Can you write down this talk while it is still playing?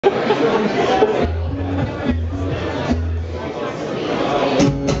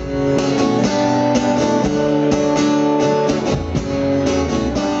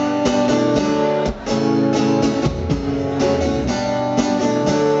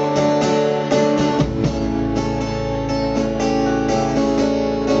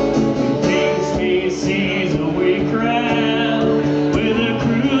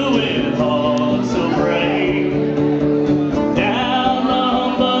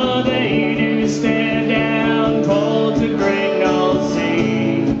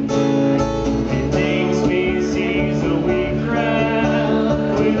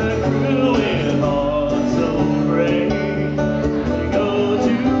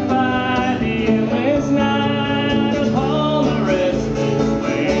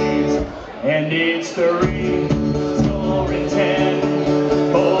And it's 3 score and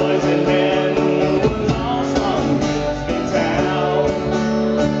 10 boys and men were lost on Brisbane town.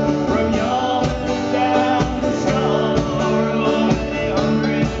 From Yarmouth down to Scarborough, many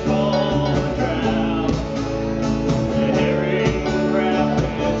hundred more were drowned. The herring craft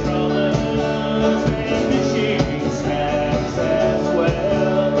and trawlers and fishing smacks as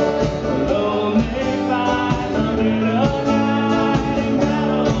well. Alone they find a bit of night and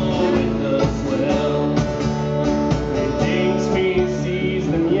battle with the swell. It thinks me sees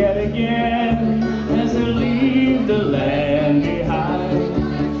them yet again as they leave the land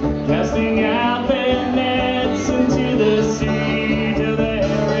behind, casting out their nets into the sea till the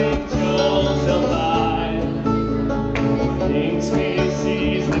herring shoals shall find. Thinks me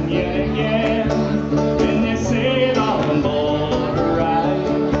sees them yet again when they sail on board a ride.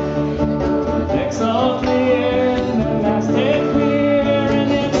 Decks all clear, the masthead clear,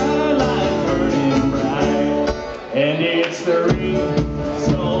 and their light burning bright. And it's 3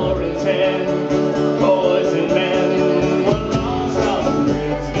 score and 10 boys and men were lost on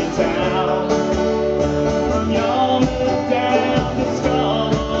Brisbane town. From Yarmouth down to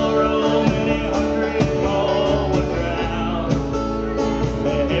Scarborough, many hundred more were drowned.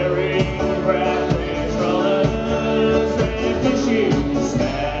 The herring craft and trawlers and fishing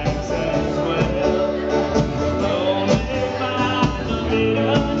smacks as well. Alone they find a bit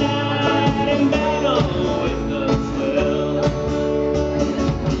of night and battle with the swell.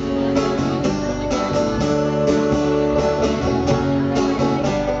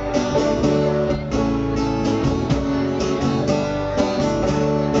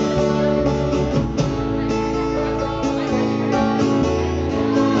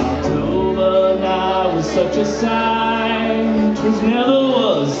 October night was such a sight 'twas never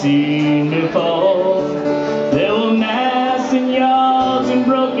was seen before. There were masts and yards and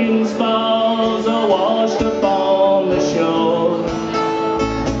broken spars all washed up on the shore.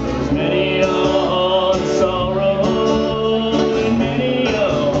 There was many a heart sorrow and many a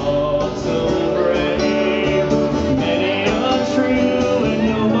heart so brave, many a true and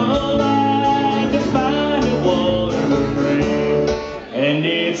noble lad to find a water grave. And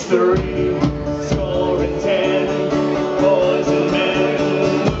it's 3